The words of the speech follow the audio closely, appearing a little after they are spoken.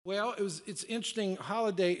Well, it's interesting.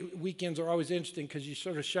 Holiday weekends are always interesting because you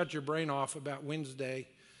sort of shut your brain off about Wednesday.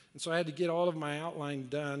 And so I had to get all of my outline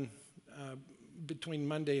done uh, between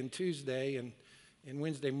Monday and Tuesday and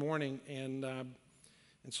Wednesday morning. And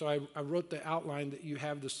so I wrote the outline that you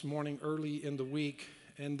have this morning early in the week.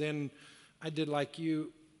 And then I did like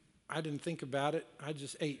you. I didn't think about it. I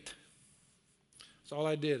just ate. That's all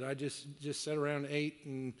I did. I just sat around and ate,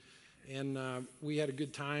 and we had a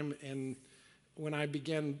good time. And when I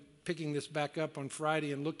began picking this back up on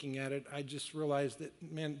Friday and looking at it, I just realized that,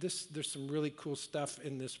 man, there's some really cool stuff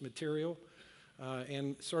in this material,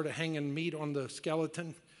 and sort of hanging meat on the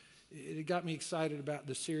skeleton. It got me excited about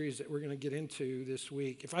the series that we're going to get into this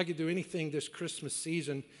week. If I could do anything this Christmas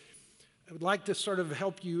season, I would like to sort of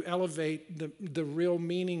help you elevate the real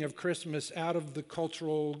meaning of Christmas out of the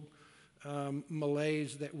cultural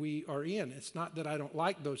malaise that we are in. It's not that I don't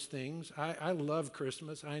like those things. I love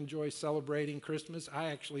Christmas. I enjoy celebrating Christmas.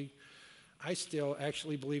 I still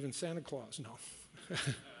actually believe in Santa Claus. No.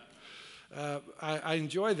 I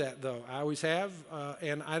enjoy that, though. I always have,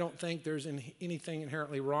 and I don't think there's anything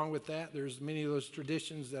inherently wrong with that. There's many of those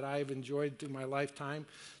traditions that I've enjoyed through my lifetime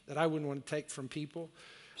that I wouldn't want to take from people.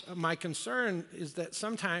 My concern is that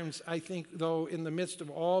sometimes I think, though, in the midst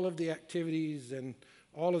of all of the activities and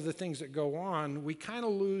all of the things that go on, we kind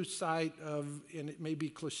of lose sight of, and it may be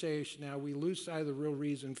cliche-ish now, we lose sight of the real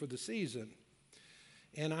reason for the season.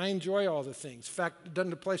 And I enjoy all the things. In fact, doesn't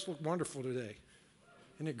the place look wonderful today?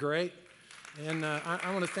 Isn't it great? And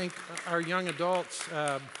I want to thank our young adults.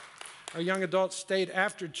 Our young adults stayed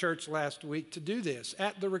after church last week to do this,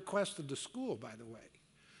 at the request of the school, by the way.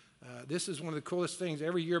 This is one of the coolest things.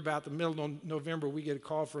 Every year about the middle of November, we get a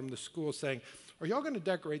call from the school saying, "Are y'all going to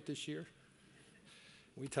decorate this year?"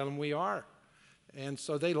 We tell them we are. And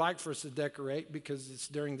so they like for us to decorate because it's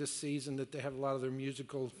during this season that they have a lot of their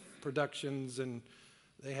musical productions, and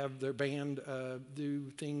they have their band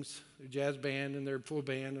do things, their jazz band and their full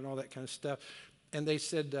band and all that kind of stuff. And they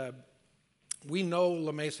said, "We know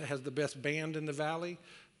La Mesa has the best band in the valley,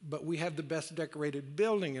 but we have the best decorated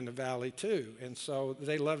building in the valley too." And so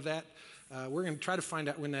they love that. We're going to try to find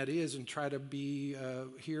out when that is and try to be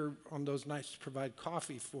here on those nights to provide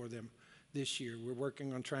coffee for them this year. We're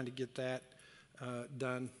working on trying to get that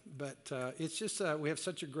done. But it's just, we have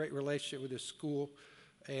such a great relationship with this school.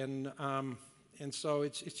 And so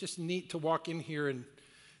it's just neat to walk in here, and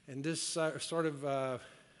this sort of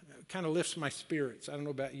kind of lifts my spirits. I don't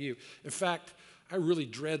know about you. In fact, I really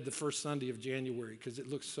dread the first Sunday of January because it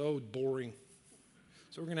looks so boring.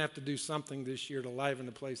 So we're going to have to do something this year to liven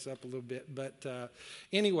the place up a little bit. But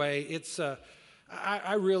anyway, it's...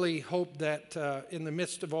 I really hope that in the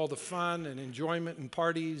midst of all the fun and enjoyment and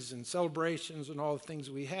parties and celebrations and all the things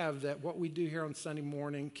we have, that what we do here on Sunday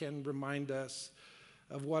morning can remind us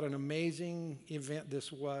of what an amazing event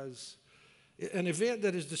this was. An event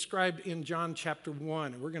that is described in John chapter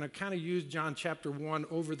 1. And we're going to kind of use John chapter 1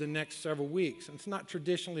 over the next several weeks. And it's not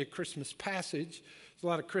traditionally a Christmas passage. There's a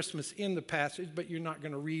lot of Christmas in the passage, but you're not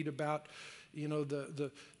going to read about, you know,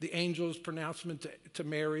 the angel's pronouncement to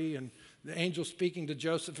Mary and the angel speaking to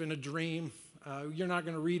Joseph in a dream. You're not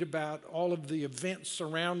going to read about all of the events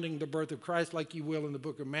surrounding the birth of Christ like you will in the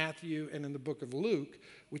book of Matthew and in the book of Luke,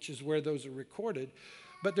 which is where those are recorded.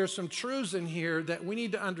 But there's some truths in here that we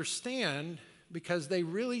need to understand because they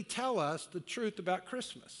really tell us the truth about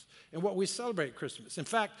Christmas and what we celebrate Christmas. In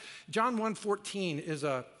fact, John 1:14 is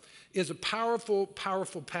a powerful,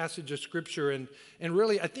 powerful passage of Scripture. And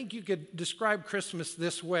really, I think you could describe Christmas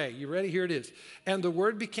this way. You ready? Here it is. "And the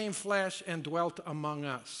Word became flesh and dwelt among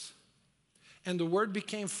us." And the Word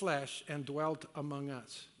became flesh and dwelt among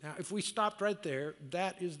us. Now, if we stopped right there,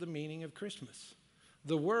 that is the meaning of Christmas.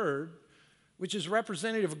 The Word, which is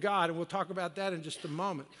representative of God, and we'll talk about that in just a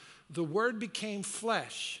moment. The Word became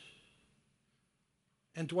flesh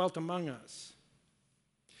and dwelt among us.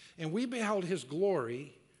 And we beheld His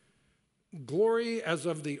glory, glory as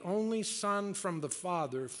of the only Son from the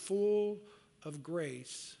Father, full of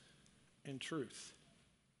grace and truth.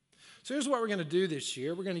 So here's what we're going to do this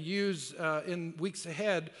year. We're going to use, in weeks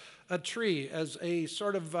ahead, a tree as a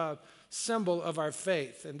sort of symbol of our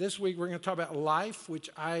faith. And this week we're going to talk about life, which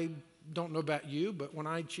I don't know about you, but when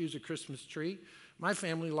I choose a Christmas tree, my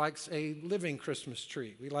family likes a living Christmas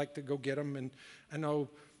tree. We like to go get them, and I know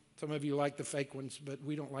some of you like the fake ones, but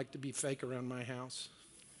we don't like to be fake around my house.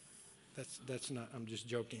 That's not, I'm just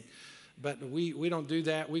joking. But we don't do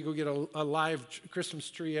that. We go get a live Christmas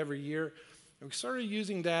tree every year. And we started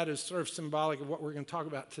using that as sort of symbolic of what we're going to talk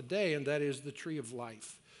about today, and that is the tree of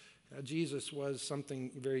life. Jesus was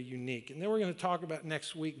something very unique. And then we're going to talk about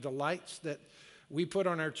next week the lights that we put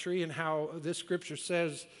on our tree and how this scripture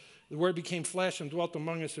says The Word became flesh and dwelt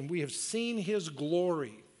among us, and we have seen his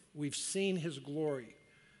glory. We've seen his glory.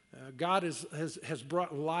 God has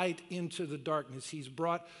brought light into the darkness. He's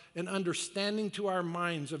brought an understanding to our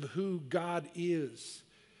minds of who God is.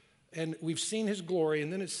 And we've seen his glory.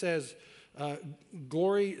 And then it says,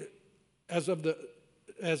 glory as of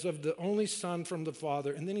the only Son from the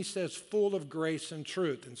Father. And then he says, full of grace and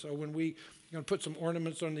truth. And so when we're going to put some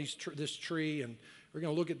ornaments on this tree, and we're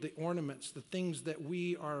going to look at the ornaments, the things that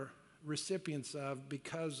we are recipients of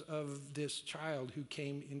because of this child who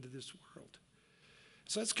came into this world.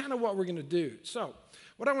 So that's kind of what we're going to do. So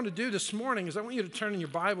what I want to do this morning is I want you to turn in your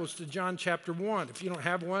Bibles to John chapter 1. If you don't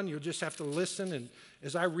have one, you'll just have to listen and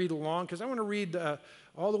as I read along, because I want to read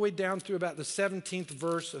all the way down through about the 17th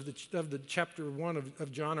verse of the chapter 1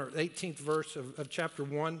 of John, or 18th verse of chapter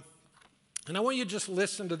 1. And I want you to just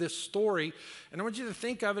listen to this story, and I want you to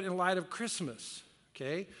think of it in light of Christmas,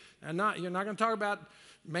 okay? And you're not going to talk about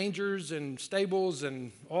mangers and stables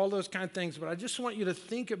and all those kind of things, but I just want you to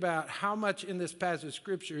think about how much in this passage of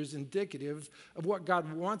Scripture is indicative of what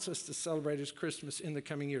God wants us to celebrate as Christmas in the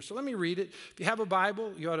coming year. So let me read it. If you have a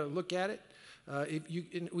Bible, you ought to look at it.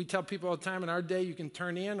 We tell people all the time in our day, you can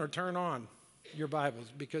turn in or turn on your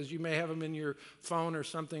Bibles because you may have them in your phone or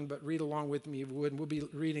something, but read along with me if you would. We'll be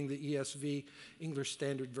reading the ESV, English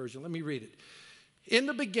Standard Version. Let me read it. In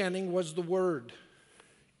the beginning was the Word.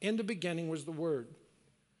 In the beginning was the Word.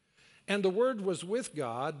 And the Word was with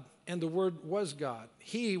God, and the Word was God.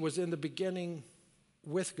 He was in the beginning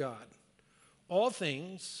with God. All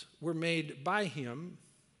things were made by him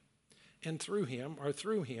and through him,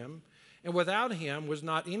 and without him was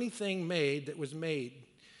not anything made that was made.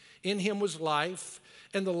 In him was life,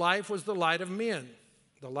 and the life was the light of men.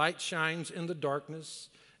 The light shines in the darkness,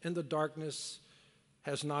 and the darkness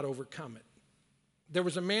has not overcome it. There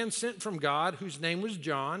was a man sent from God whose name was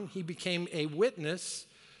John. He became a witness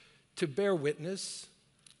to bear witness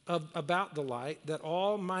about the light, that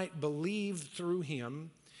all might believe through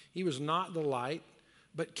him. He was not the light,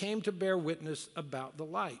 but came to bear witness about the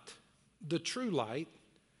light. The true light,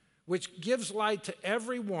 which gives light to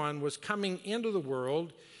everyone, was coming into the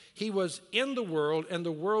world. He was in the world, and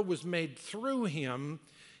the world was made through him,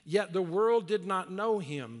 yet the world did not know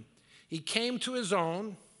him. He came to his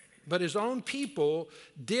own, but his own people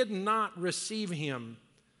did not receive him.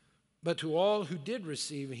 But to all who did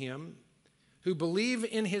receive him, who believe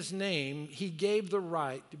in his name, he gave the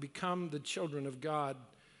right to become the children of God,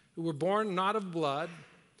 who were born not of blood,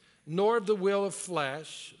 nor of the will of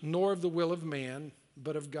flesh, nor of the will of man,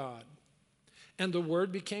 but of God. And the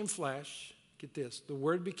Word became flesh. Get this. The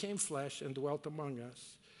Word became flesh and dwelt among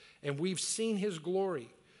us. And we've seen his glory.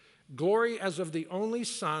 Glory as of the only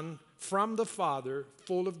Son from the Father,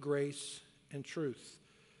 full of grace and truth.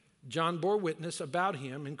 John bore witness about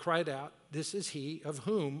him and cried out, "This is he of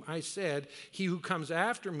whom I said, he who comes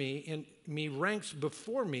after me ranks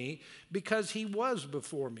before me, because he was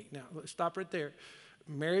before me." Now, let's stop right there.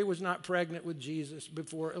 Mary was not pregnant with Jesus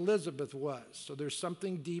before Elizabeth was. So there's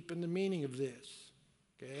something deep in the meaning of this.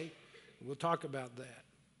 Okay? We'll talk about that.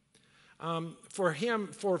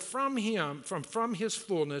 From his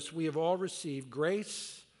fullness, we have all received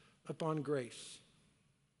grace upon grace.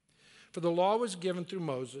 For the law was given through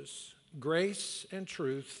Moses. Grace and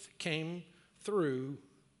truth came through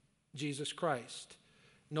Jesus Christ.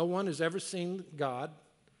 No one has ever seen God,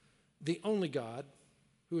 the only God,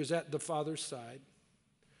 who is at the Father's side.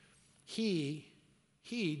 He,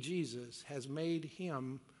 Jesus, has made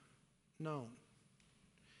him known.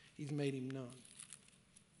 He's made him known.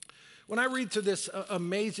 When I read to this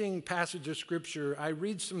amazing passage of Scripture, I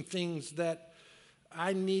read some things that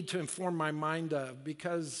I need to inform my mind of,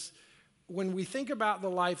 because when we think about the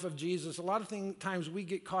life of Jesus, a lot of times we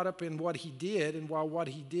get caught up in what he did, and while what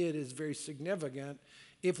he did is very significant,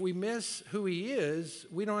 if we miss who he is,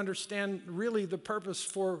 we don't understand really the purpose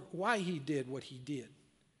for why he did what he did.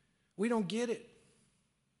 We don't get it.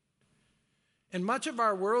 And much of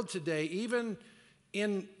our world today, even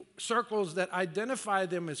in circles that identify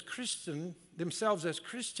themselves as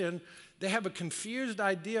Christian, they have a confused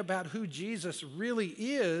idea about who Jesus really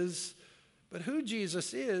is. But who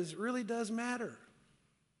Jesus is really does matter.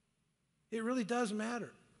 It really does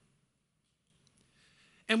matter.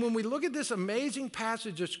 And when we look at this amazing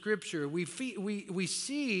passage of Scripture, we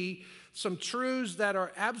see some truths that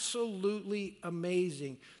are absolutely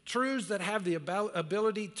amazing. Truths that have the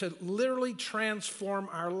ability to literally transform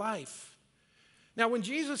our life. Now, when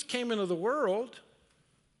Jesus came into the world,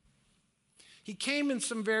 he came in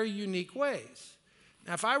some very unique ways.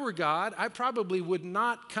 Now, if I were God, I probably would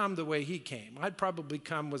not come the way he came. I'd probably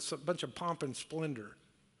come with a bunch of pomp and splendor.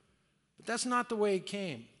 But that's not the way he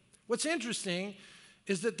came. What's interesting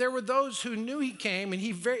is that there were those who knew he came, and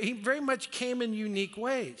he very much came in unique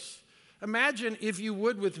ways. Imagine, if you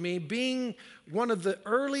would with me, being one of the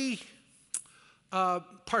early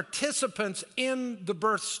participants in the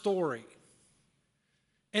birth story.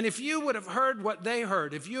 And if you would have heard what they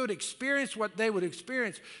heard, if you had experienced what they would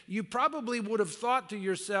experience, you probably would have thought to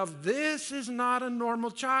yourself, this is not a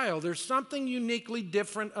normal child. There's something uniquely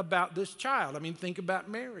different about this child. I mean, think about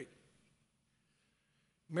Mary.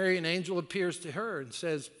 Mary, an angel appears to her and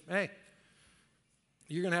says, hey,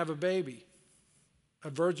 you're going to have a baby. A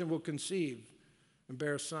virgin will conceive and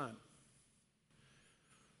bear a son.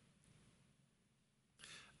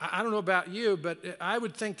 I don't know about you, but I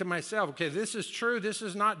would think to myself, okay, this is true. This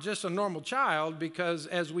is not just a normal child, because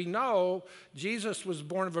as we know, Jesus was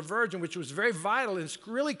born of a virgin, which was very vital and it's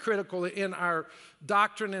really critical in our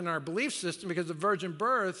doctrine and our belief system, because the virgin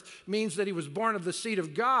birth means that he was born of the seed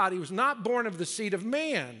of God. He was not born of the seed of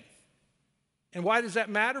man. And why does that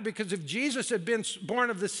matter? Because if Jesus had been born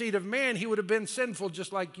of the seed of man, he would have been sinful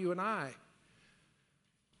just like you and I.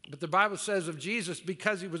 But the Bible says of Jesus,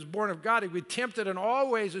 because he was born of God, he was tempted in all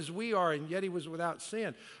ways as we are, and yet he was without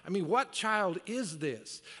sin. I mean, what child is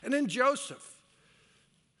this? And then Joseph,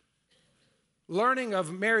 learning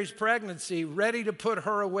of Mary's pregnancy, ready to put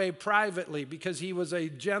her away privately because he was a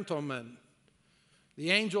gentleman. The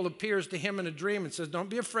angel appears to him in a dream and says, don't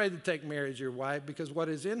be afraid to take Mary as your wife, because what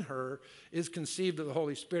is in her is conceived of the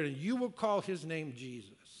Holy Spirit, and you will call his name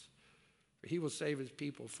Jesus, for he will save his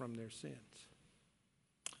people from their sins.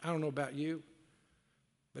 I don't know about you,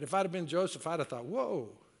 but if I'd have been Joseph, I'd have thought, whoa,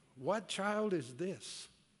 what child is this?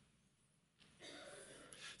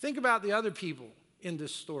 Think about the other people in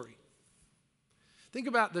this story. Think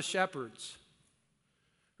about the shepherds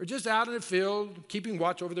who are just out in the field, keeping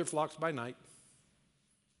watch over their flocks by night.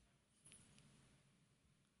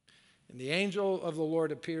 And the angel of the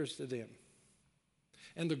Lord appears to them,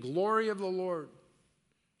 and the glory of the Lord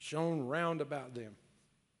shone round about them,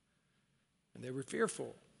 and they were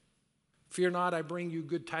fearful. Fear not, I bring you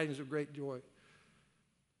good tidings of great joy.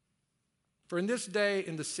 For in this day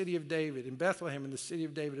in the city of David, in Bethlehem, in the city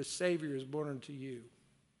of David, a Savior is born unto you.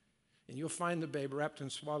 And you'll find the babe wrapped in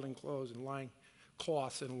swaddling clothes and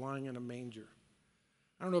lying in a manger.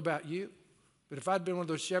 I don't know about you, but if I'd been one of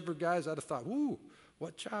those shepherd guys, I'd have thought, whoo,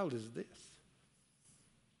 what child is this?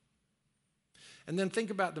 And then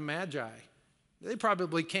think about the Magi. They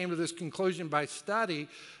probably came to this conclusion by study,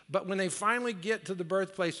 but when they finally get to the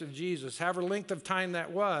birthplace of Jesus, however length of time that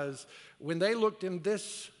was, when they looked in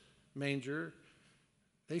this manger,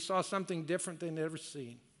 they saw something different than they'd ever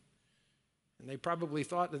seen. And they probably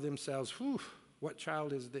thought to themselves, whew, what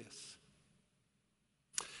child is this?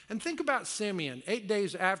 And think about Simeon. 8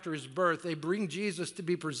 days after his birth, they bring Jesus to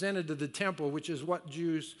be presented to the temple, which is what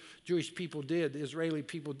Jewish people did, the Israeli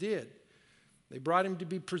people did. They brought him to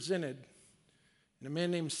be presented. And a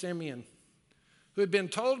man named Simeon, who had been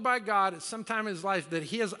told by God at some time in his life that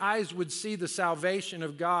his eyes would see the salvation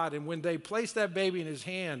of God. And when they placed that baby in his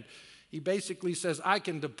hand, he basically says, I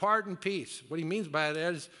can depart in peace. What he means by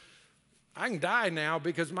that is, I can die now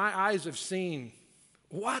because my eyes have seen.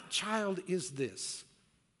 What child is this?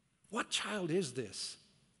 What child is this?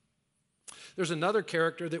 There's another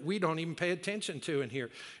character that we don't even pay attention to in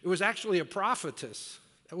here. It was actually a prophetess.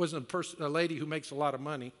 That wasn't a lady who makes a lot of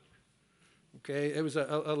money. Okay, it was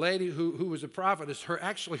a lady who was a prophetess.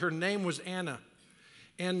 Her name was Anna.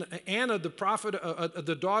 And Anna, the prophet,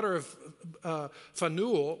 the daughter of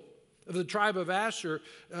Phanuel, of the tribe of Asher,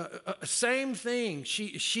 same thing.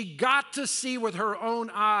 She got to see with her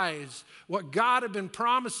own eyes what God had been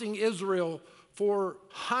promising Israel for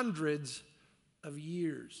hundreds of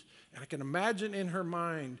years. And I can imagine in her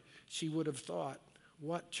mind, she would have thought,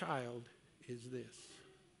 what child is this?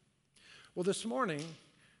 Well, this morning,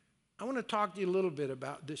 I want to talk to you a little bit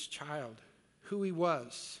about this child, who he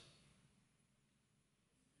was,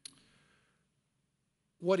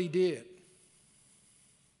 what he did,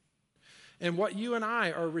 and what you and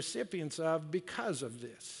I are recipients of because of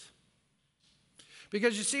this.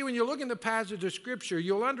 Because you see, when you look in the passage of Scripture,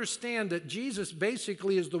 you'll understand that Jesus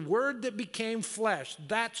basically is the Word that became flesh.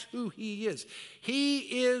 That's who he is.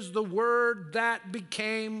 He is the Word that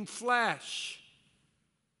became flesh.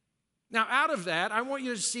 Now, out of that, I want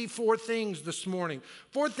you to see 4 things this morning.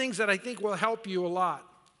 4 things that I think will help you a lot.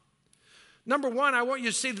 Number 1, I want you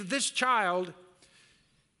to see that this child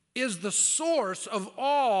is the source of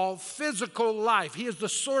all physical life. He is the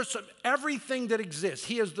source of everything that exists.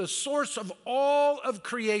 He is the source of all of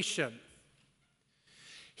creation.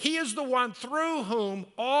 He is the one through whom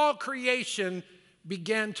all creation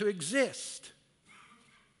began to exist.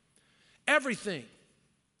 Everything.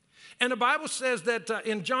 And the Bible says that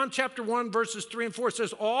in John chapter 1, verses 3 and 4, it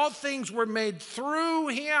says, all things were made through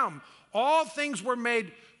him. All things were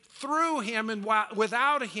made through him, and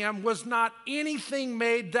without him was not anything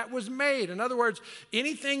made that was made. In other words,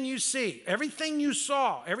 anything you see, everything you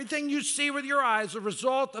saw, everything you see with your eyes, is a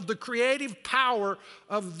result of the creative power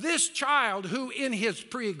of this child who in his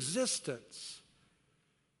pre-existence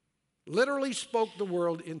literally spoke the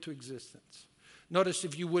world into existence. Notice,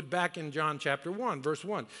 if you would, back in John chapter 1, verse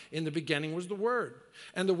 1, in the beginning was the Word,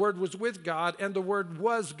 and the Word was with God, and the Word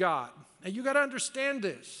was God. Now you got to understand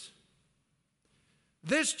this.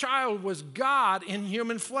 This child was God in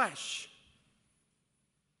human flesh.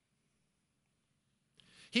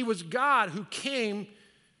 He was God who came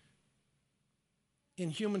in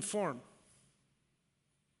human form.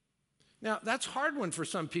 Now, that's a hard one for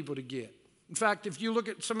some people to get. In fact, if you look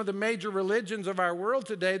at some of the major religions of our world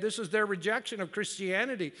today, this is their rejection of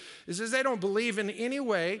Christianity. It says they don't believe in any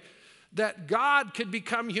way that God could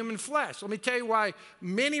become human flesh. Let me tell you why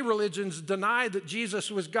many religions deny that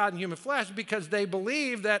Jesus was God in human flesh, because they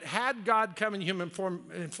believe that had God come in human form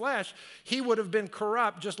in flesh, he would have been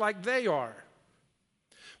corrupt just like they are.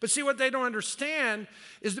 But see, what they don't understand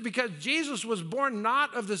is that because Jesus was born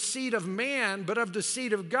not of the seed of man, but of the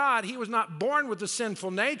seed of God, he was not born with the sinful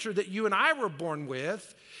nature that you and I were born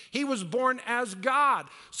with. He was born as God.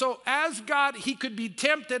 So as God, he could be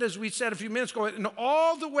tempted, as we said a few minutes ago, in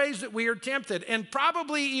all the ways that we are tempted, and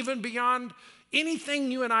probably even beyond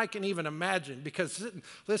anything you and I can even imagine. Because,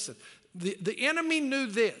 listen, the enemy knew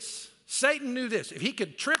this. Satan knew this. If he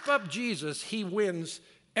could trip up Jesus, he wins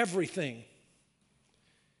everything.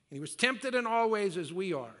 And he was tempted in all ways as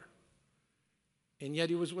we are. And yet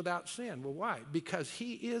he was without sin. Well, why? Because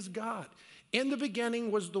he is God. In the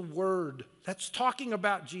beginning was the Word. That's talking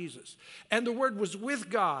about Jesus. And the Word was with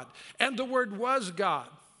God. And the Word was God.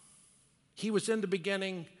 He was in the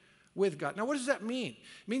beginning with God. Now, what does that mean?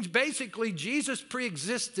 It means basically Jesus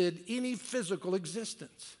pre-existed any physical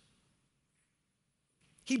existence.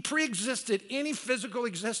 He pre-existed any physical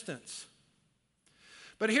existence.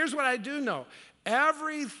 But here's what I do know.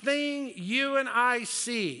 Everything you and I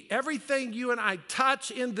see, everything you and I touch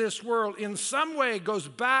in this world in some way goes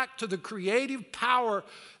back to the creative power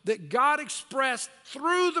that God expressed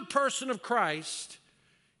through the person of Christ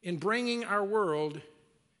in bringing our world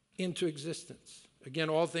into existence. Again,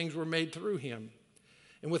 all things were made through him.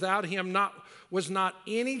 And without him was not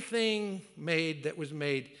anything made that was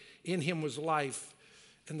made. In him was life,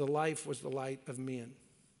 and the life was the light of men.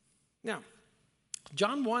 Now,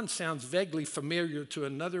 John 1 sounds vaguely familiar to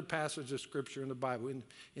another passage of Scripture in the Bible.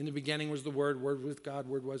 In the beginning was the Word, Word with God,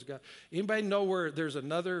 Word was God. Anybody know where there's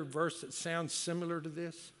another verse that sounds similar to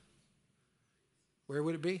this? Where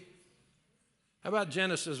would it be? How about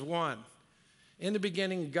Genesis 1? In the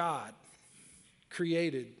beginning, God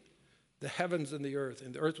created the heavens and the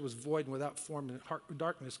earth was void and without form, and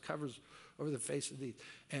darkness covers over the face of the deep.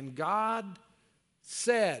 And God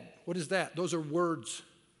said, what is that? Those are words.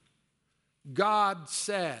 God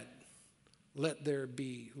said, let there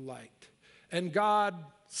be light. And God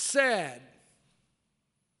said,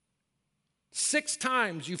 6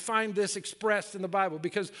 times you find this expressed in the Bible,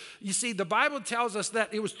 because you see, the Bible tells us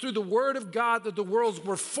that it was through the Word of God that the worlds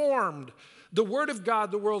were formed. The Word of God,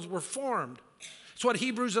 the worlds were formed. It's what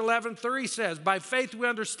Hebrews 11:3 says. By faith we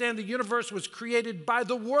understand the universe was created by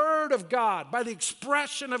the Word of God, by the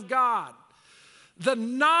expression of God. The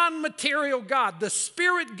non-material God, the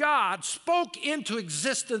Spirit God, spoke into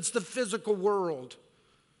existence the physical world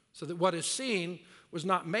so that what is seen was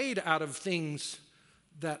not made out of things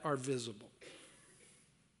that are visible.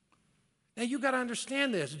 Now, you've got to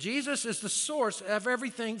understand this. Jesus is the source of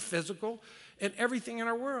everything physical and everything in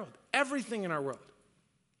our world. Everything in our world.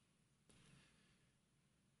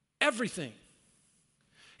 Everything.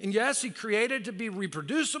 And yes, he created to be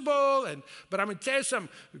reproducible, but I'm going to tell you something.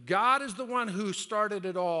 God is the one who started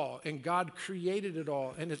it all, and God created it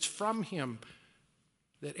all, and it's from him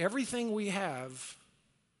that everything we have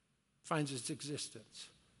finds its existence.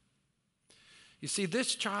 You see,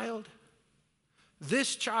 this child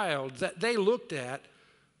that they looked at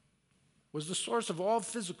was the source of all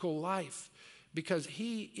physical life, because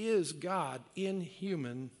he is God in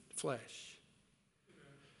human flesh.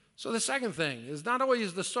 So the second thing is, not only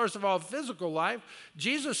is the source of all physical life,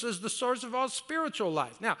 Jesus is the source of all spiritual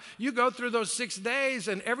life. Now, you go through those 6 days,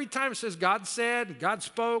 and every time it says God said, God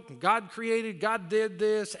spoke, God created, God did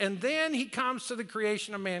this, and then he comes to the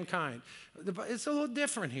creation of mankind. It's a little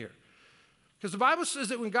different here. Because the Bible says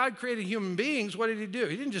that when God created human beings, what did he do?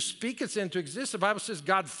 He didn't just speak us into existence. The Bible says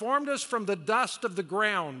God formed us from the dust of the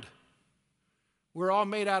ground. We're all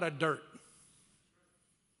made out of dirt.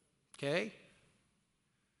 Okay?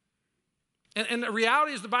 And the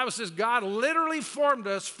reality is the Bible says God literally formed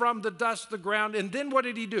us from the dust of the ground. And then what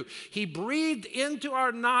did he do? He breathed into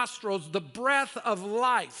our nostrils the breath of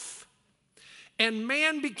life. And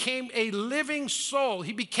man became a living soul.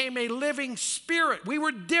 He became a living spirit. We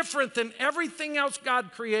were different than everything else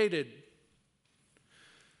God created.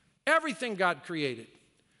 Everything God created.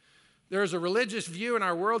 There's a religious view in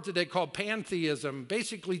our world today called pantheism.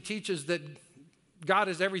 Basically teaches that God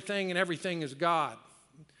is everything and everything is God.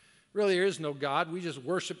 Really, there is no God. We just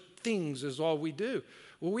worship things is all we do.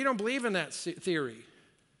 Well, we don't believe in that theory.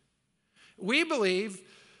 We believe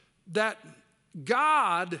that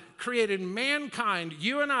God created mankind,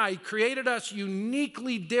 you and I, created us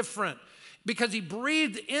uniquely different because he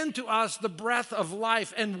breathed into us the breath of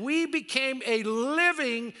life, and we became a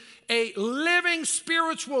living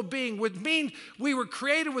spiritual being, which means we were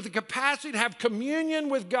created with the capacity to have communion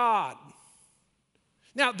with God.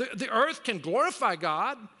 Now, the earth can glorify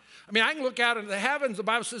God. I mean, I can look out into the heavens. The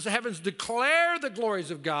Bible says the heavens declare the glories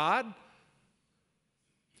of God,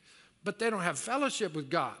 but they don't have fellowship with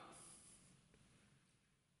God.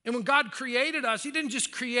 And when God created us, he didn't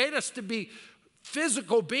just create us to be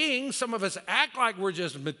physical beings. Some of us act like we're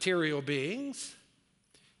just material beings.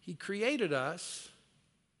 He created us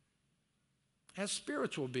as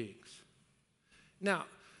spiritual beings. Now,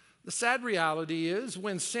 the sad reality is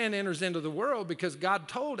when sin enters into the world, because God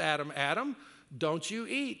told Adam, Adam, don't you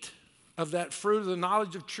eat of that fruit of the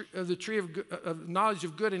knowledge of the tree of knowledge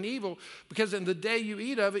of good and evil, because in the day you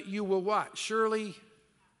eat of it, you will what? Surely,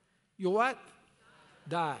 you'll what?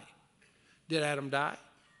 Die. Did Adam die?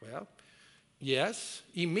 Well, yes.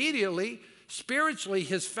 Immediately, spiritually,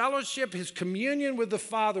 his fellowship, his communion with the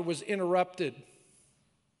Father was interrupted.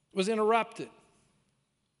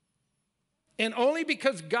 And only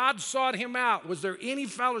because God sought him out was there any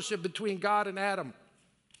fellowship between God and Adam.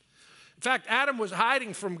 In fact, Adam was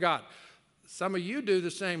hiding from God. Some of you do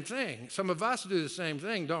the same thing. Some of us do the same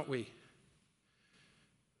thing, don't we?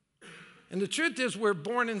 And the truth is we're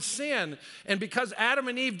born in sin. And because Adam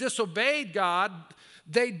and Eve disobeyed God,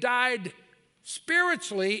 they died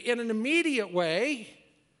spiritually in an immediate way.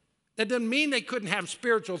 That doesn't mean they couldn't have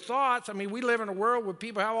spiritual thoughts. I mean, we live in a world where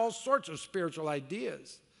people have all sorts of spiritual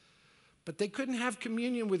ideas. But they couldn't have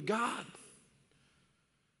communion with God.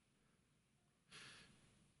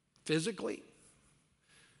 Physically,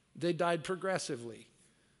 they died progressively.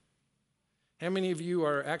 How many of you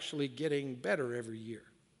are actually getting better every year?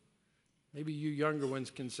 Maybe you younger ones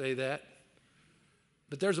can say that.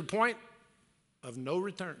 But there's a point of no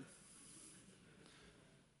return.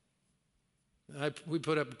 We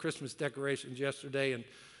put up Christmas decorations yesterday, and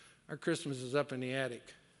our Christmas is up in the attic.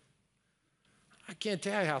 I can't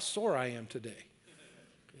tell you how sore I am today.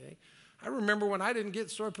 Okay? I remember when I didn't get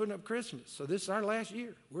sore putting up Christmas. So this is our last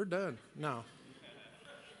year. We're done. No.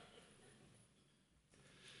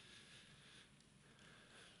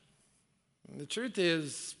 And the truth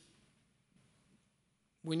is,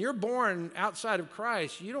 when you're born outside of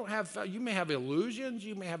Christ, you may have illusions,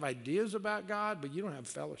 you may have ideas about God, but you don't have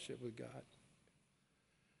fellowship with God.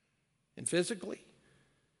 And physically,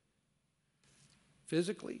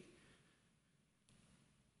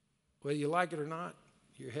 whether you like it or not,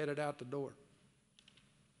 you're headed out the door.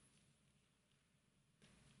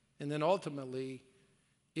 And then ultimately,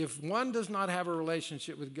 if one does not have a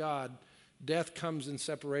relationship with God, death comes in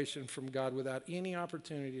separation from God without any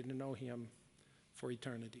opportunity to know him for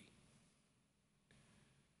eternity.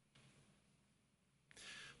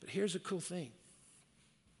 But here's a cool thing.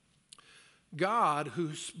 God,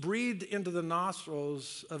 who breathed into the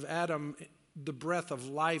nostrils of Adam the breath of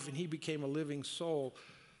life, and he became a living soul,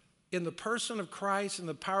 in the person of Christ and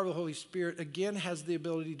the power of the Holy Spirit, again has the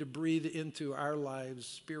ability to breathe into our lives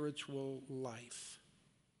spiritual life.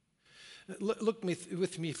 Look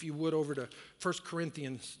with me, if you would, over to 1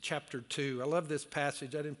 Corinthians chapter 2. I love this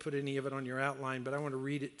passage. I didn't put any of it on your outline, but I want to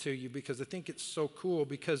read it to you because I think it's so cool,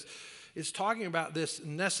 because it's talking about this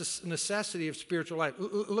necessity of spiritual life.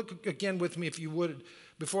 Look again with me, if you would.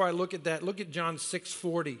 Before I look at that, look at John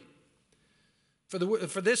 6:40.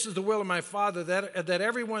 For this is the will of my Father, that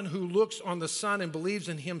everyone who looks on the Son and believes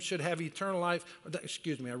in him should have eternal life.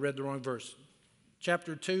 Excuse me, I read the wrong verse.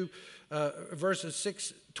 Chapter 2, verses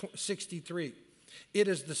 63. It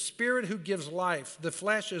is the Spirit who gives life. The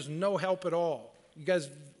flesh is no help at all. You guys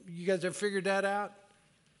have figured that out?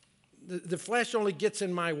 The flesh only gets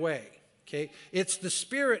in my way. Okay? It's the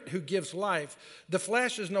Spirit who gives life. The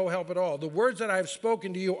flesh is no help at all. The words that I have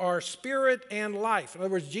spoken to you are spirit and life. In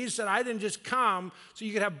other words, Jesus said, I didn't just come so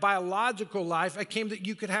you could have biological life. I came that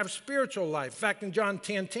you could have spiritual life. In fact, in John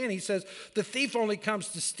 10:10, he says, the thief only comes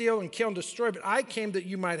to steal and kill and destroy, but I came that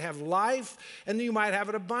you might have life and that you might have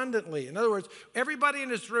it abundantly. In other words, everybody in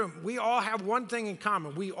this room, we all have one thing in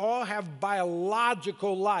common. We all have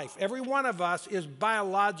biological life. Every one of us is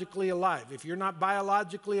biologically alive. If you're not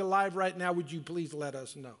biologically alive right now, would you please let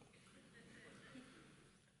us know?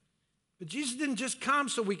 But Jesus didn't just come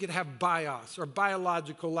so we could have bios or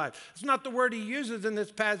biological life. It's not the word he uses in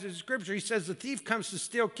this passage of Scripture. He says the thief comes to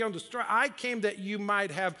steal, kill, and destroy. I came that you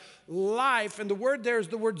might have life. And the word there is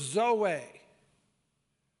the word zoe.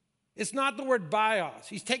 It's not the word bios.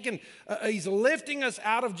 He's lifting us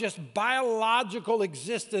out of just biological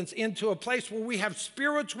existence into a place where we have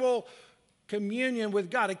spiritual communion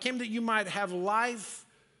with God. I came that you might have life,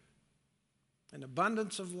 an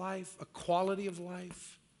abundance of life, a quality of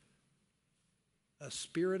life, a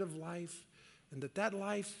spirit of life, and that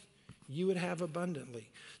life you would have abundantly.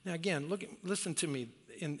 Now again, listen to me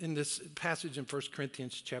in this passage in 1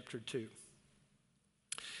 Corinthians chapter 2.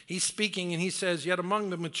 He's speaking and he says, yet among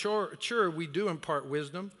the mature we do impart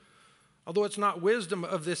wisdom, although it's not wisdom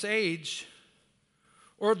of this age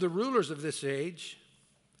or of the rulers of this age,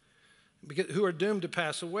 who are doomed to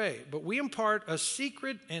pass away. But we impart a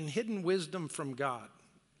secret and hidden wisdom from God.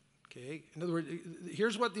 Okay? In other words,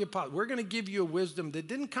 here's what we're going to give you a wisdom that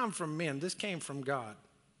didn't come from men. This came from God.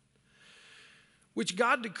 Which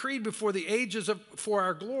God decreed before the ages for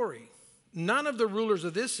our glory. None of the rulers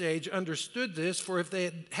of this age understood this, for if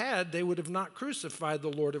they had, they would have not crucified the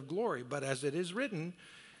Lord of glory. But as it is written,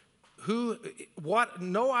 what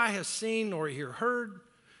no eye has seen nor ear heard,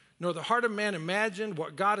 nor the heart of man imagined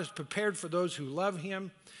what God has prepared for those who love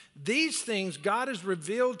him. These things God has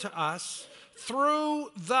revealed to us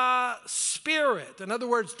through the Spirit. In other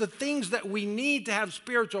words, the things that we need to have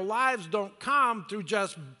spiritual lives don't come through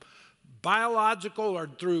just biological or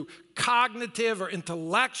through cognitive or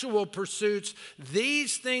intellectual pursuits.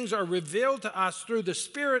 These things are revealed to us through the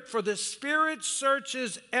Spirit, for the Spirit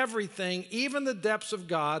searches everything, even the depths of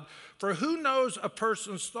God. For who knows a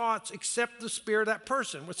person's thoughts except the spirit of that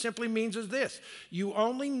person? What simply means is this: you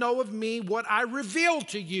only know of me what I reveal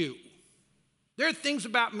to you. There are things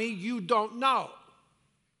about me you don't know.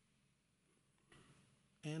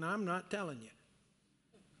 And I'm not telling you.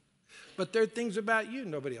 But there are things about you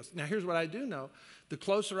nobody else. Now here's what I do know. The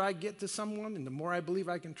closer I get to someone and the more I believe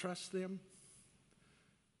I can trust them,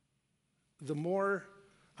 the more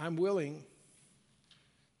I'm willing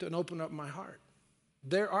to open up my heart.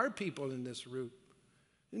 There are people in this room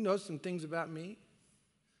who know some things about me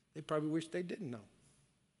they probably wish they didn't know.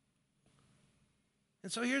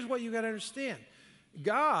 And so here's what you got to understand.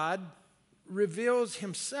 God reveals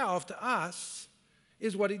himself to us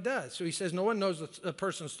is what he does. So he says no one knows a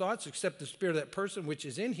person's thoughts except the spirit of that person which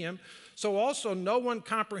is in him. So also no one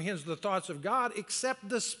comprehends the thoughts of God except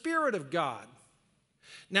the Spirit of God.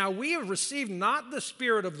 Now we have received not the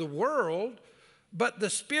spirit of the world, but the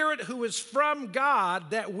Spirit who is from God,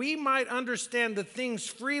 that we might understand the things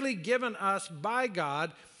freely given us by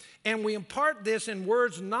God. And we impart this in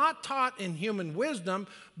words not taught in human wisdom,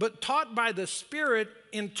 but taught by the Spirit,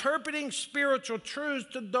 interpreting spiritual truths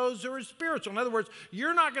to those who are spiritual. In other words,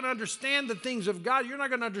 you're not going to understand the things of God. You're not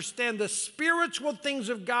going to understand the spiritual things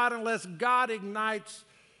of God unless God ignites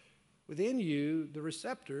within you the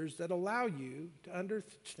receptors that allow you to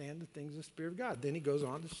understand the things of the Spirit of God. Then he goes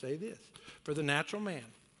on to say this: for the natural man,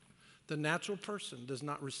 the natural person does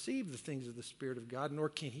not receive the things of the Spirit of God, nor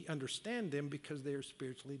can he understand them because they are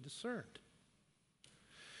spiritually discerned.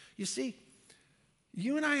 You see,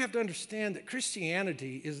 you and I have to understand that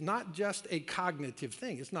Christianity is not just a cognitive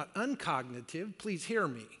thing. It's not uncognitive. Please hear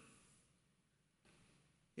me.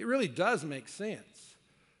 It really does make sense.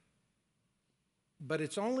 But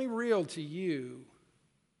it's only real to you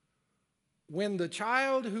when the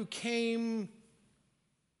child who came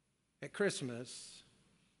at Christmas,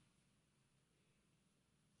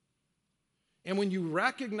 and when you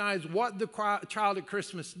recognize what the child at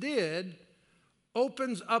Christmas did,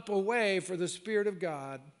 opens up a way for the Spirit of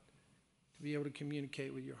God to be able to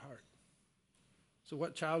communicate with your heart. So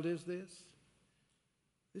what child is this?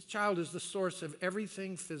 This child is the source of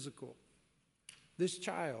everything physical. This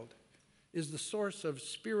child is the source of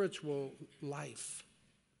spiritual life.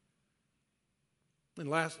 And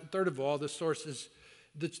third of all, this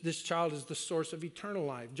child is the source of eternal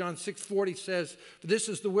life. John 6:40 says, "This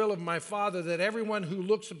is the will of my Father, that everyone who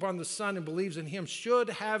looks upon the Son and believes in him should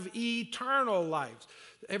have eternal life."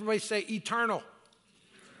 Everybody say eternal.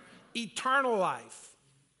 Eternal life.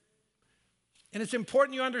 And it's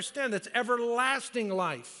important you understand that's everlasting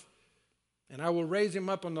life. And I will raise him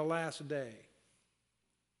up on the last day.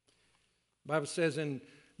 The Bible says in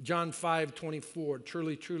John 5:24,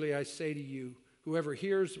 truly, truly, I say to you, whoever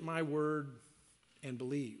hears my word and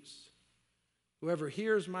believes, whoever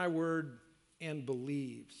hears my word and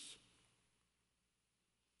believes,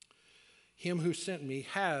 him who sent me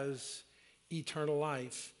has eternal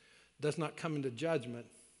life, does not come into judgment,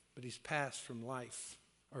 but he's passed from life,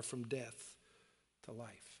 or from death to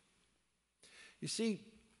life. You see,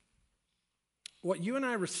 what you and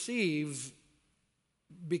I receive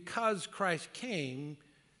because Christ came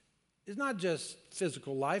is not just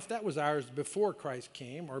physical life. That was ours before Christ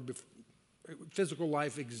came, or physical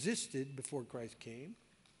life existed before Christ came.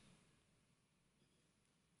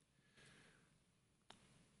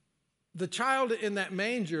 The child in that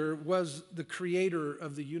manger was the creator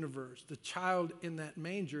of the universe. The child in that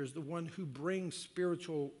manger is the one who brings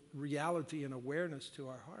spiritual reality and awareness to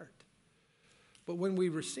our heart. But when we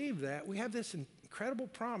receive that, we have this incredible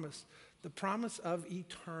promise, the promise of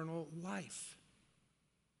eternal life.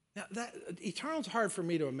 Now, that eternal is hard for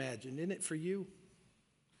me to imagine, isn't it for you?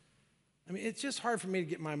 I mean, it's just hard for me to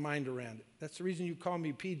get my mind around it. That's the reason you call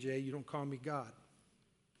me PJ, you don't call me God.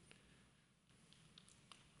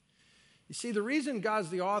 You see, the reason God's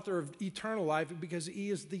the author of eternal life is because he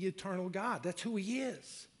is the eternal God. That's who he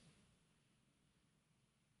is.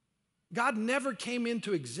 God never came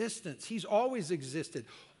into existence. He's always existed.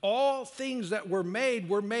 All things that were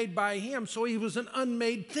made by him, so he was an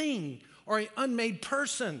unmade thing or an unmade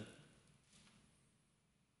person.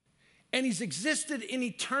 And he's existed in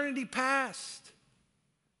eternity past.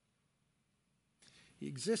 He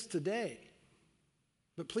exists today.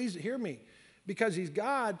 But please hear me. Because he's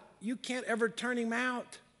God, you can't ever turn him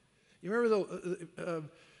out. You remember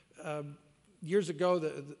years ago,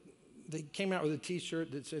 they came out with a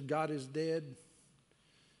T-shirt that said, God is dead.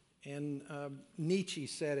 And Nietzsche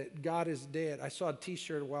said it, God is dead. I saw a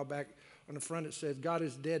T-shirt a while back. On the front it said, God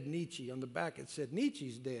is dead, Nietzsche. On the back it said,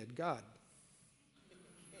 Nietzsche's dead, God.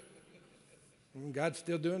 And God's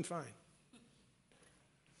still doing fine.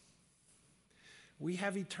 We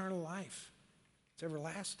have eternal life. It's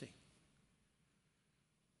everlasting.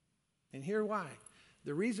 And here's why.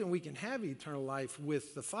 The reason we can have eternal life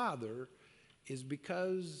with the Father is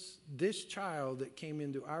because this child that came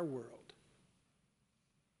into our world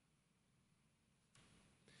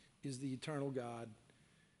is the eternal God.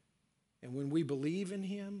 And when we believe in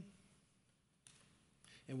him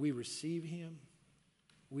and we receive him,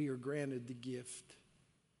 we are granted the gift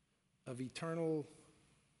of eternal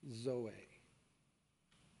Zoe.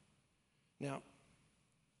 Now,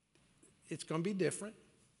 it's going to be different.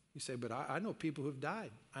 You say, but I know people who've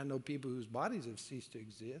died. I know people whose bodies have ceased to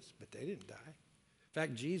exist, but they didn't die. In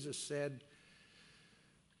fact, Jesus said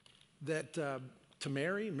that to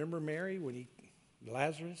Mary, remember Mary when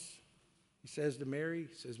Lazarus, he says to Mary,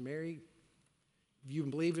 Mary, if you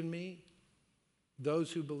believe in me,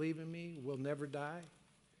 those who believe in me will never die.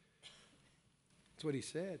 That's what he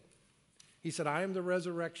said. He said, I am the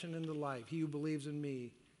resurrection and the life. He who believes in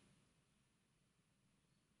me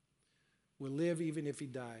will live even if he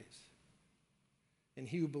dies. And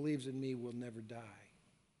he who believes in me will never die.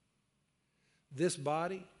 This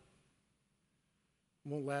body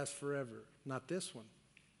won't last forever. Not this one.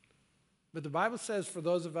 But the Bible says for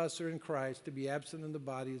those of us who are in Christ, to be absent in the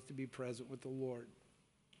body is to be present with the Lord.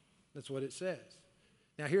 That's what it says.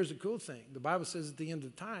 Now here's the cool thing. The Bible says at the end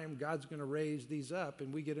of time, God's going to raise these up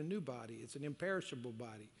and we get a new body. It's an imperishable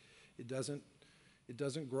body. It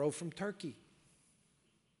doesn't grow from turkey.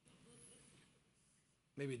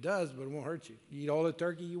 Maybe it does, but it won't hurt you. You eat all the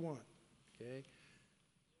turkey you want, okay?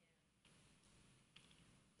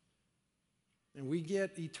 And we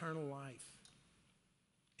get eternal life.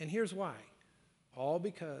 And here's why. All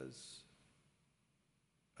because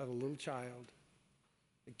of a little child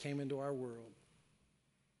that came into our world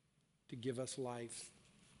to give us life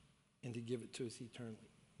and to give it to us eternally.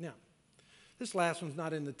 Now, this last one's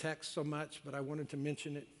not in the text so much, but I wanted to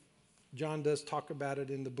mention it. John does talk about it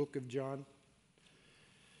in the book of John.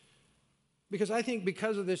 Because I think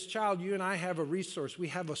because of this child, you and I have a resource. We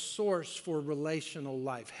have a source for relational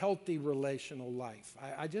life, healthy relational life.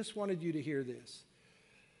 I just wanted you to hear this.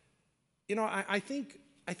 You know, I think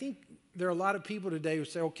there are a lot of people today who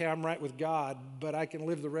say, okay, I'm right with God, but I can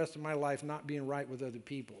live the rest of my life not being right with other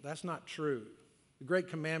people. That's not true. The great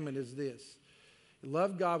commandment is this.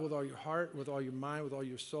 Love God with all your heart, with all your mind, with all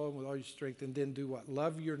your soul, and with all your strength, and then do what?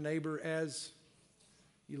 Love your neighbor as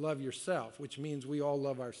you love yourself, which means we all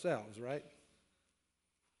love ourselves, right?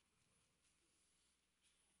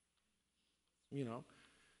 You know.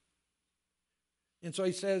 And so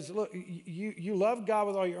he says, look, you love God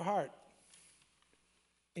with all your heart.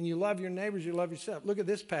 And you love your neighbors, you love yourself. Look at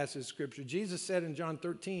this passage of Scripture. Jesus said in John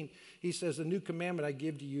 13, he says, a new commandment I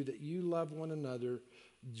give to you, that you love one another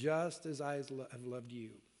just as I have loved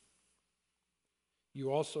you.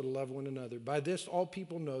 You also love one another. By this, all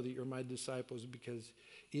people know that you're my disciples, because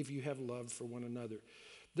if you have love for one another.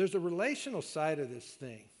 There's a relational side of this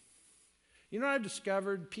thing. You know what I've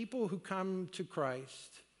discovered? People who come to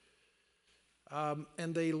Christ,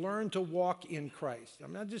 and they learn to walk in Christ.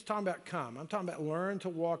 I'm not just talking about come. I'm talking about learn to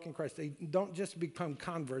walk in Christ. They don't just become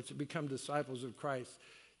converts, they become disciples of Christ.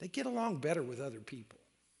 They get along better with other people.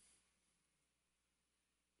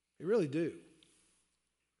 They really do.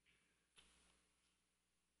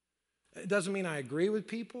 It doesn't mean I agree with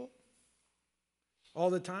people all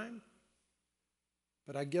the time,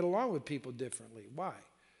 but I get along with people differently. Why?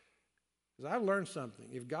 Because I've learned something.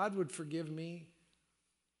 If God would forgive me,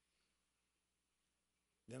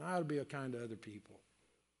 then I ought to be kind to other people.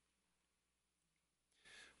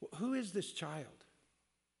 Well, who is this child?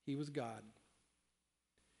 He was God.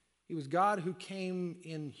 He was God who came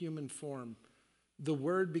in human form. The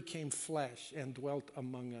Word became flesh and dwelt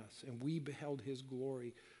among us, and we beheld his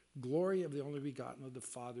glory, glory of the only begotten of the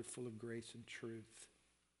Father, full of grace and truth.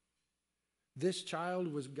 This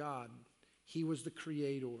child was God. He was the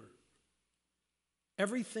creator.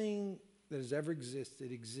 Everything that has ever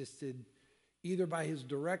existed either by his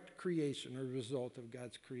direct creation or a result of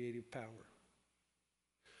God's creative power.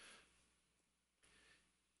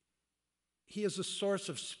 He is a source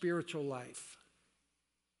of spiritual life.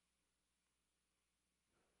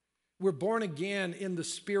 We're born again in the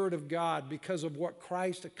Spirit of God because of what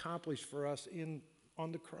Christ accomplished for us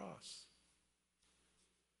on the cross.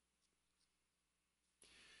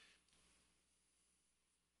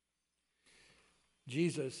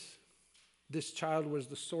 Jesus, this child, was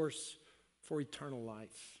the source for eternal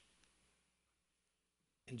life.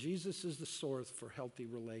 And Jesus is the source for healthy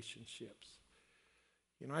relationships.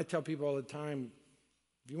 You know, I tell people all the time,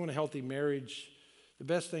 if you want a healthy marriage, the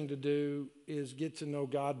best thing to do is get to know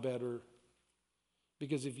God better.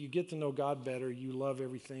 Because if you get to know God better, you love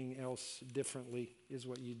everything else differently, is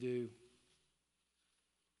what you do.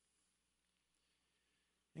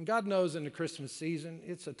 And God knows in the Christmas season,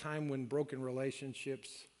 it's a time when broken relationships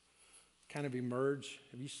kind of emerge.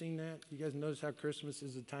 Have you seen that? You guys notice how Christmas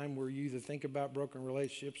is a time where you either think about broken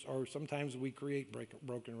relationships or sometimes we create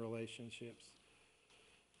broken relationships.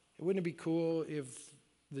 Wouldn't it be cool if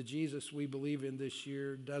the Jesus we believe in this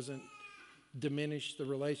year doesn't diminish the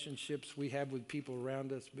relationships we have with people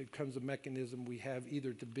around us, becomes a mechanism we have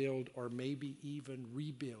either to build or maybe even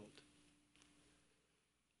rebuild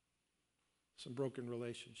some broken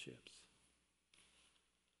relationships.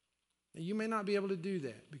 Now, you may not be able to do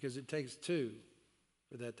that because it takes two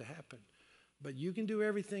for that to happen. But you can do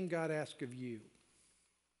everything God asks of you.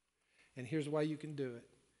 And here's why you can do it.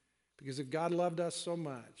 Because if God loved us so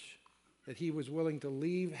much that he was willing to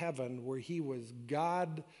leave heaven where he was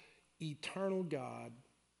God, eternal God,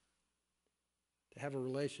 to have a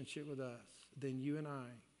relationship with us, then you and I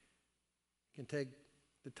can take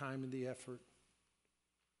the time and the effort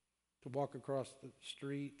to walk across the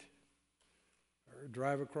street or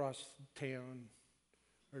drive across town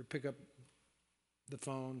or to pick up the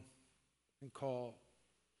phone and call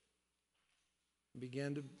and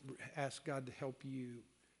begin to ask God to help you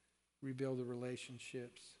rebuild the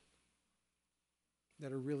relationships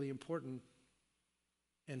that are really important.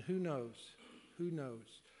 And who knows,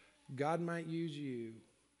 God might use you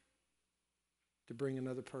to bring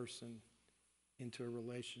another person into a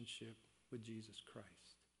relationship with Jesus Christ.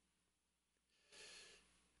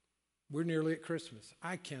 We're nearly at Christmas.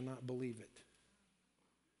 I cannot believe it.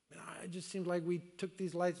 It just seems like we took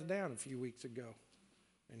these lights down a few weeks ago,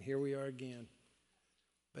 and here we are again.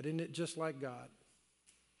 But isn't it just like God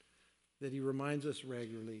that he reminds us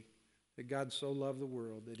regularly that God so loved the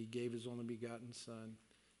world that he gave his only begotten Son,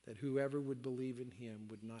 that whoever would believe in him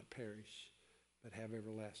would not perish, but have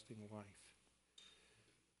everlasting life.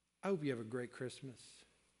 I hope you have a great Christmas.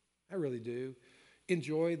 I really do.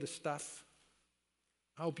 Enjoy the stuff.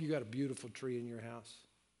 I hope you got a beautiful tree in your house.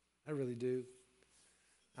 I really do.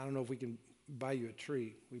 I don't know if we can buy you a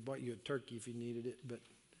tree. We bought you a turkey if you needed it, but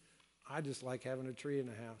I just like having a tree in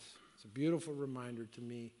the house. It's a beautiful reminder to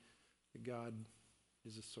me that God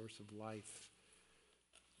is a source of life.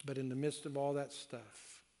 But in the midst of all that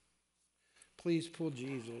stuff, please pull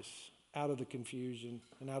Jesus out of the confusion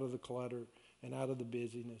and out of the clutter and out of the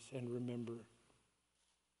busyness, and remember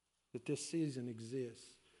that this season exists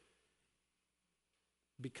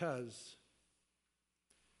because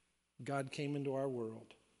God came into our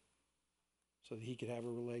world so that he could have a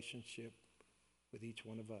relationship with each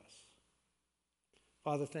one of us.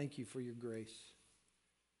 Father, thank you for your grace.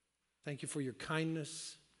 Thank you for your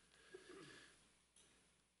kindness.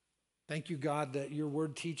 Thank you, God, that your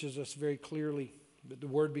word teaches us very clearly that the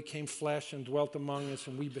word became flesh and dwelt among us,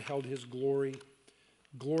 and we beheld his glory,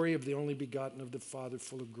 glory of the only begotten of the Father,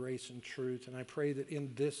 full of grace and truth. And I pray that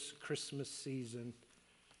in this Christmas season,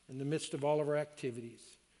 in the midst of all of our activities,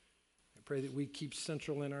 I pray that we keep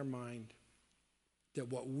central in our mind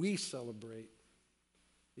that what we celebrate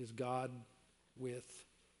is God with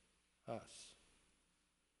us.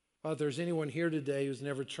 Well, if there's anyone here today who's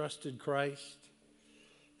never trusted Christ,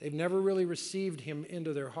 they've never really received him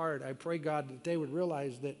into their heart, I pray, God, that they would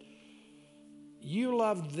realize that you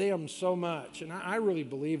loved them so much. And I really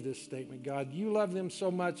believe this statement, God. You loved them so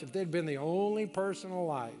much, if they'd been the only person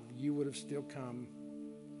alive, you would have still come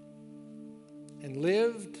and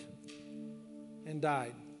lived and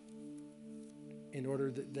died in order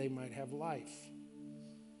that they might have life.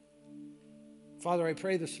 Father, I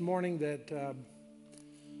pray this morning that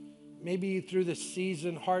maybe through this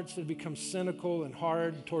season, hearts that become cynical and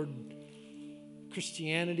hard toward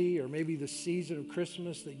Christianity, or maybe the season of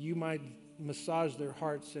Christmas, that you might massage their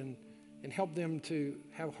hearts and help them to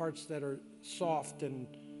have hearts that are soft and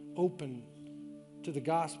open to the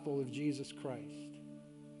gospel of Jesus Christ.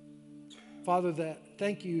 Father,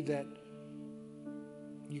 thank you that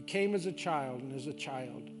you came as a child, and as a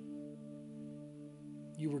child,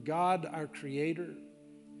 you were God, our creator.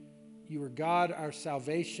 You are God, our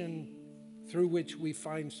salvation, through which we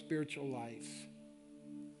find spiritual life.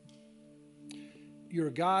 You're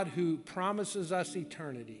a God who promises us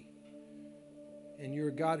eternity. And you're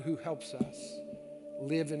a God who helps us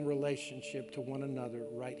live in relationship to one another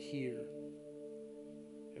right here.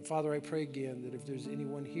 And Father, I pray again that if there's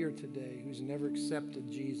anyone here today who's never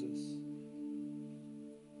accepted Jesus,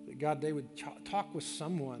 that God, they would talk with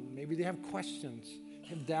someone. Maybe they have questions,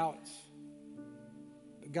 have doubts.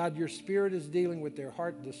 God, your Spirit is dealing with their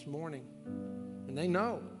heart this morning, and they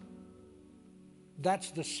know.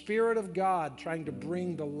 That's the Spirit of God trying to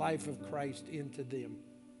bring the life of Christ into them.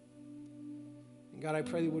 And God, I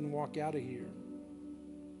pray they wouldn't walk out of here,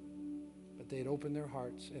 but they'd open their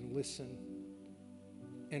hearts and listen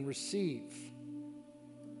and receive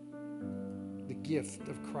the gift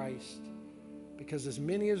of Christ. Because as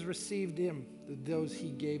many as received him, those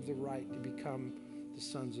he gave the right to become the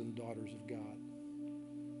sons and daughters of God.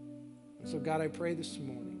 And so, God, I pray this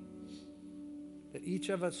morning that each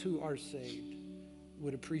of us who are saved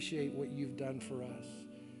would appreciate what you've done for us.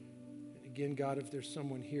 And again, God, if there's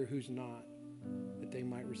someone here who's not, that they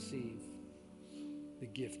might receive the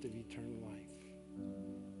gift of eternal life.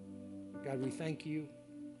 God, we thank you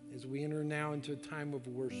as we enter now into a time of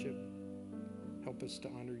worship. Help us to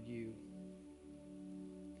honor you.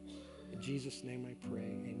 In Jesus' name I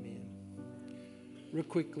pray, amen. Real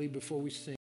quickly before we sing.